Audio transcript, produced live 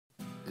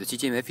The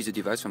CTMF is a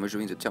device for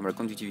measuring the thermal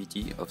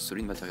conductivity of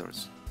solid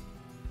materials.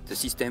 The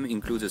system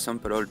includes a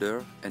sample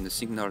holder and a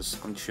signals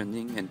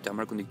conditioning and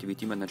thermal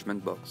conductivity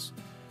management box.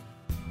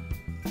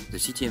 The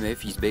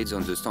CTMF is based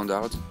on the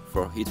standards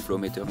for heat flow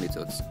meter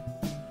methods.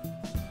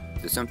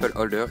 The sample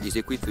holder is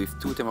equipped with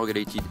two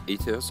thermoregulated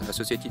heaters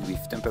associated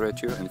with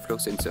temperature and flow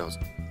sensors.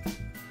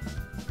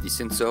 These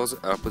sensors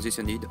are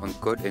positioned on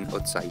cold and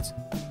hot sides.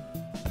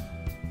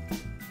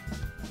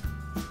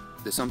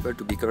 The sample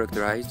to be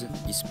characterized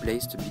is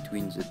placed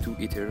between the two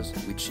heaters,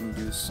 which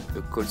induce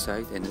a cold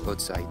side and a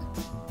hot side.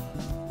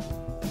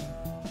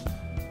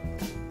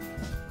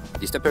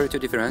 This temperature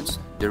difference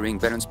during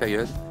balance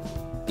period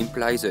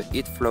implies a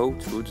heat flow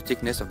through the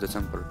thickness of the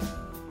sample.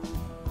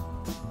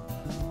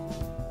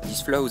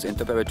 These flows and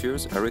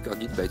temperatures are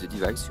recorded by the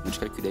device, which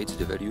calculates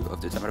the value of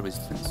the thermal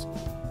resistance.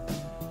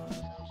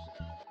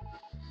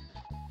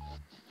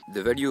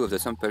 The value of the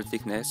sample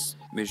thickness,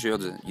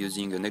 measured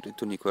using an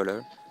electronic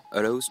roller,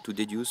 allows to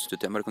deduce the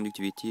thermal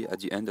conductivity at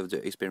the end of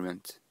the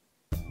experiment.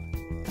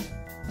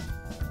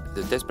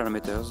 The test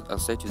parameters are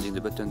set using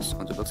the buttons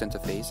on the box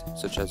interface,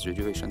 such as the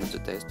duration of the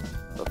test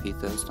or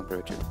heater's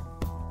temperature.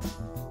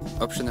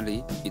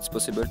 Optionally, it's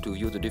possible to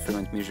view the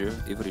different measure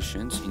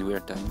evolutions in real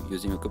time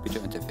using a computer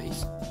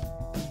interface.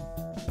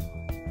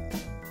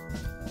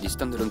 This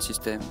standalone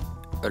system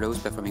allows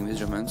performing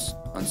measurements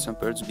on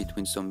samples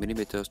between some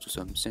millimeters to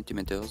some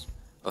centimeters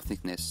of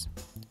thickness.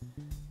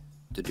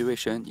 The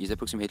duration is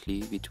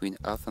approximately between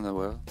half an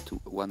hour to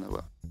 1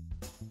 hour.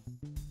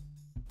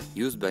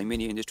 Used by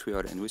many industrial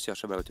and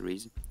research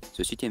laboratories,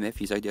 the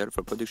CTMF is ideal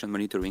for production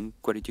monitoring,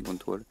 quality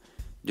control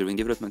during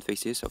development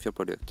phases of your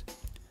product.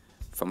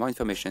 For more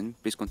information,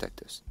 please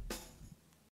contact us.